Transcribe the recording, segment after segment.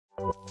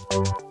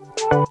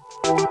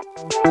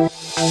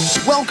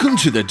Welcome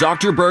to the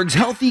Dr. Berg's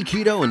Healthy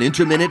Keto and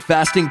Intermittent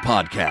Fasting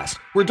Podcast,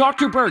 where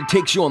Dr. Berg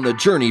takes you on the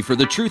journey for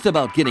the truth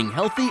about getting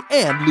healthy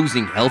and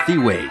losing healthy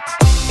weight.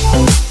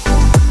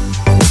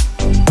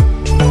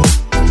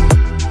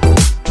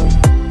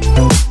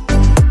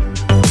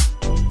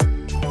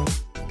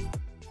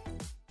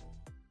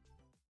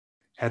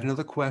 Had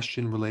another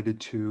question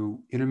related to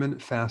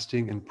intermittent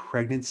fasting and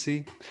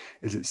pregnancy.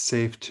 Is it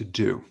safe to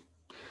do?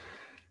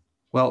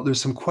 Well,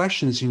 there's some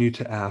questions you need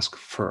to ask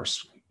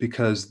first,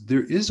 because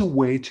there is a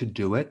way to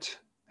do it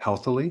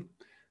healthily.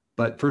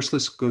 But first,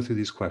 let's go through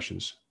these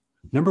questions.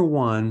 Number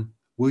one,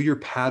 will your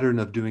pattern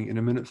of doing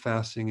intermittent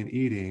fasting and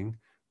eating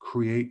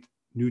create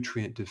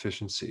nutrient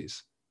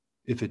deficiencies?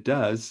 If it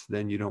does,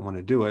 then you don't want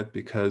to do it,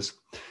 because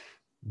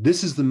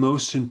this is the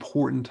most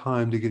important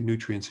time to get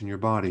nutrients in your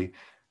body,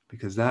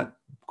 because that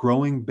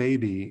growing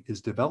baby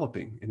is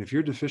developing. And if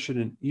you're deficient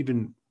in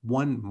even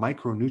one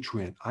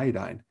micronutrient,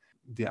 iodine,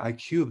 the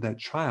IQ of that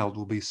child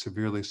will be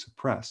severely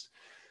suppressed.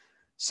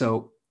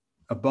 So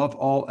above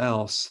all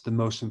else, the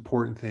most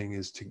important thing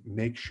is to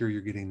make sure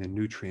you're getting the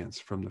nutrients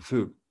from the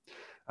food.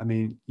 I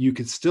mean, you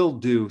could still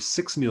do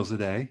 6 meals a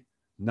day,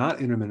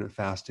 not intermittent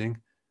fasting,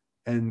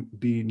 and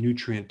be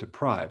nutrient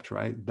deprived,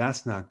 right?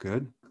 That's not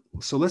good.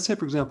 So let's say,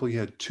 for example, you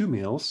had 2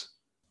 meals.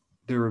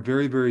 They were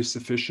very, very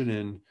sufficient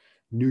in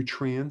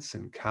nutrients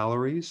and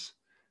calories,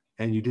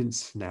 and you didn't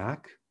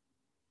snack,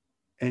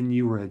 and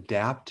you were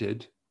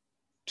adapted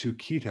to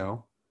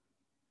keto.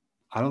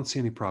 I don't see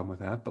any problem with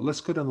that, but let's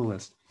go down the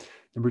list.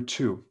 Number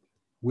 2,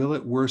 will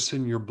it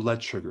worsen your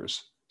blood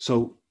sugars?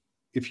 So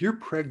if you're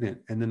pregnant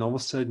and then all of a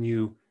sudden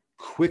you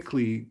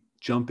quickly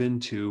jump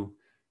into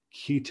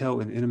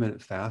keto and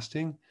intermittent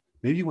fasting,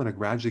 maybe you want to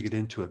gradually get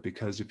into it,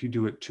 because if you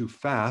do it too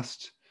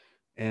fast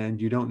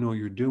and you don't know what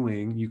you're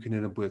doing, you can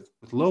end up with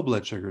low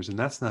blood sugars, and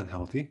that's not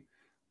healthy.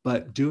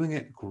 But doing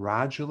it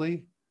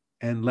gradually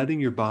and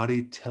letting your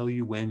body tell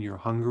you when you're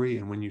hungry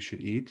and when you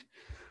should eat,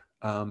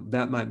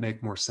 that might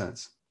make more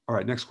sense. All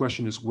right, next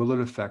question is, will it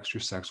affect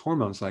your sex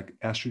hormones like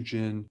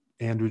estrogen,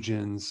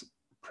 androgens,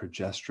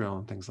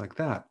 progesterone, things like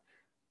that?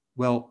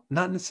 Well,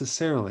 not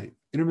necessarily.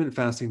 Intermittent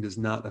fasting does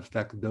not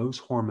affect those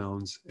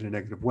hormones in a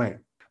negative way,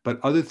 but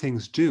other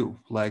things do,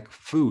 like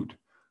food.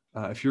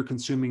 If you're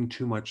consuming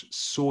too much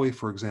soy,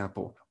 for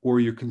example, or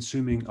you're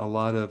consuming a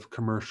lot of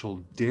commercial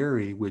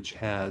dairy, which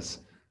has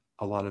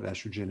a lot of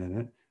estrogen in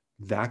it,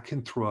 that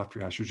can throw off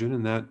your estrogen,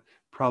 and that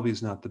probably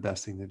is not the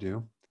best thing to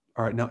do.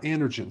 All right, now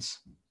androgens.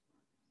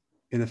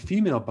 In a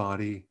female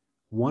body,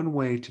 one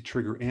way to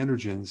trigger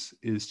androgens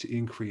is to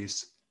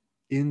increase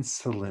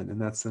insulin,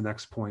 and that's the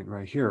next point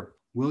right here.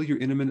 Will your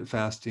intermittent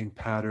fasting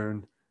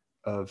pattern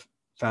of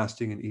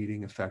fasting and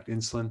eating affect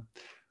insulin?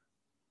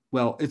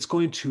 Well, it's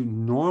going to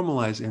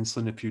normalize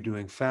insulin if you're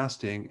doing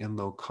fasting and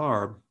low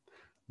carb,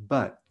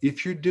 but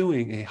if you're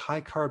doing a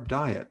high carb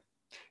diet,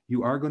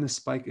 you are going to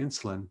spike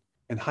insulin,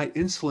 and high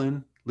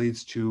insulin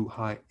leads to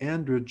high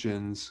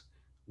androgens,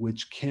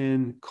 which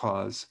can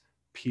cause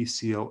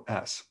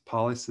PCOS,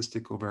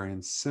 polycystic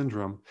ovarian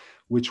syndrome,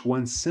 which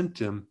one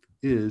symptom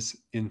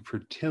is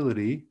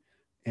infertility,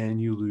 and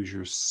you lose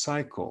your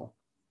cycle.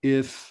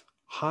 If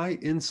high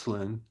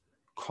insulin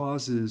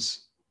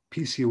causes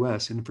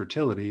PCOS,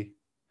 infertility,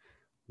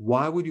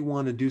 why would you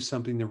want to do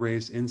something to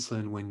raise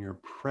insulin when you're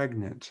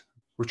pregnant?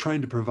 We're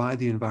trying to provide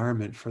the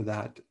environment for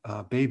that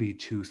baby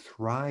to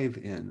thrive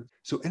in.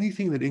 So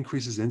anything that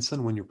increases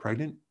insulin when you're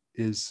pregnant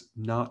is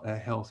not a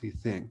healthy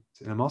thing.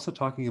 And I'm also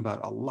talking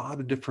about a lot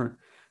of different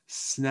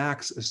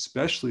snacks,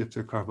 especially if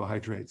they're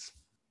carbohydrates.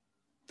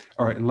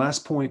 All right, and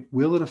last point,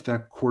 will it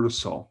affect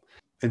cortisol?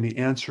 And the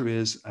answer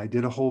is, I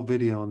did a whole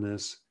video on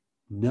this.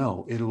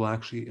 No, it will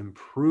actually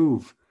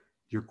improve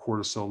your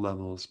cortisol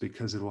levels,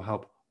 because it will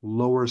help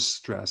lower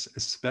stress,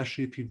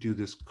 especially if you do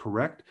this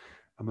correct.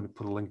 I'm going to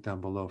put a link down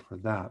below for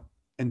that.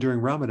 And during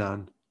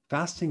Ramadan,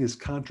 fasting is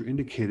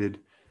contraindicated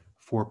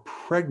for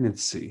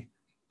pregnancy.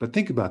 But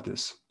think about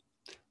this.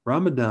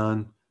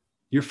 Ramadan,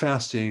 you're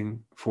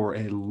fasting for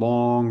a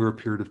longer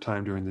period of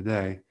time during the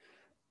day.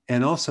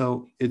 And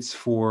also it's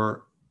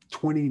for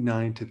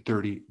 29 to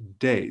 30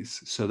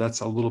 days. So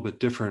that's a little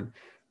bit different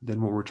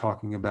than what we're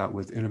talking about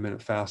with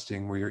intermittent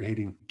fasting, where you're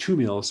eating 2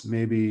 meals,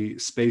 maybe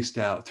spaced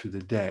out through the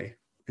day.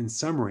 In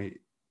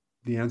summary,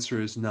 the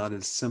answer is not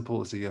as simple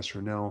as a yes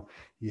or no.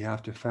 You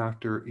have to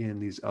factor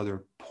in these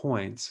other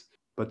points.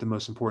 But the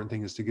most important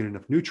thing is to get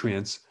enough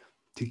nutrients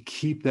to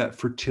keep that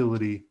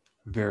fertility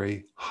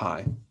very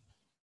high.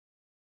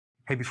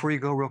 Hey, before you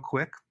go real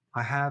quick,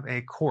 I have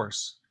a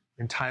course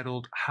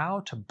entitled How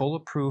to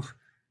Bulletproof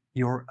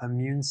Your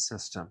Immune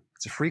System.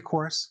 It's a free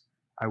course.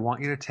 I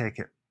want you to take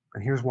it.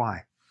 And here's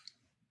why.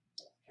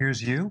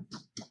 Here's you.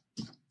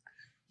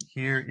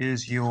 Here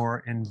is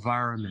your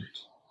environment.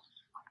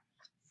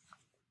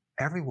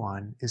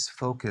 Everyone is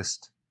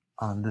focused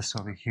on this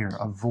over here,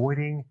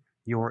 avoiding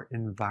your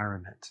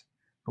environment.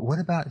 But what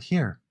about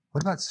here?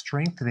 What about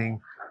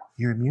strengthening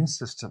your immune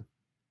system?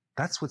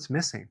 That's what's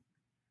missing.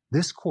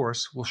 This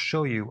course will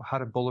show you how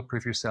to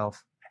bulletproof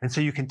yourself And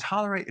so you can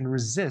tolerate and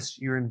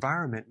resist your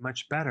environment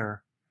much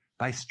better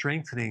by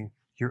strengthening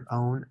your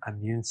own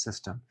immune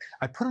system.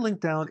 I put a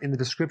link down in the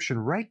description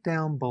right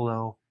down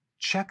below.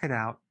 Check it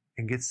out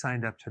and get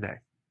signed up today.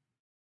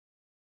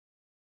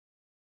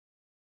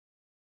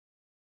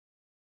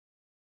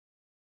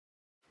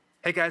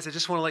 Hey guys, I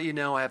just want to let you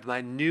know I have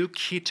my new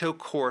keto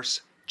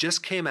course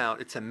just came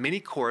out. It's a mini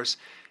course.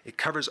 It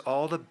covers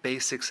all the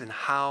basics and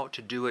how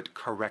to do it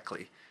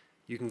correctly.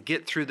 You can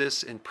get through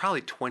this in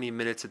probably 20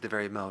 minutes at the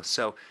very most.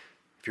 So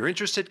if you're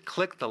interested,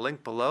 click the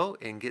link below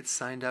and get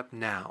signed up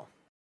now.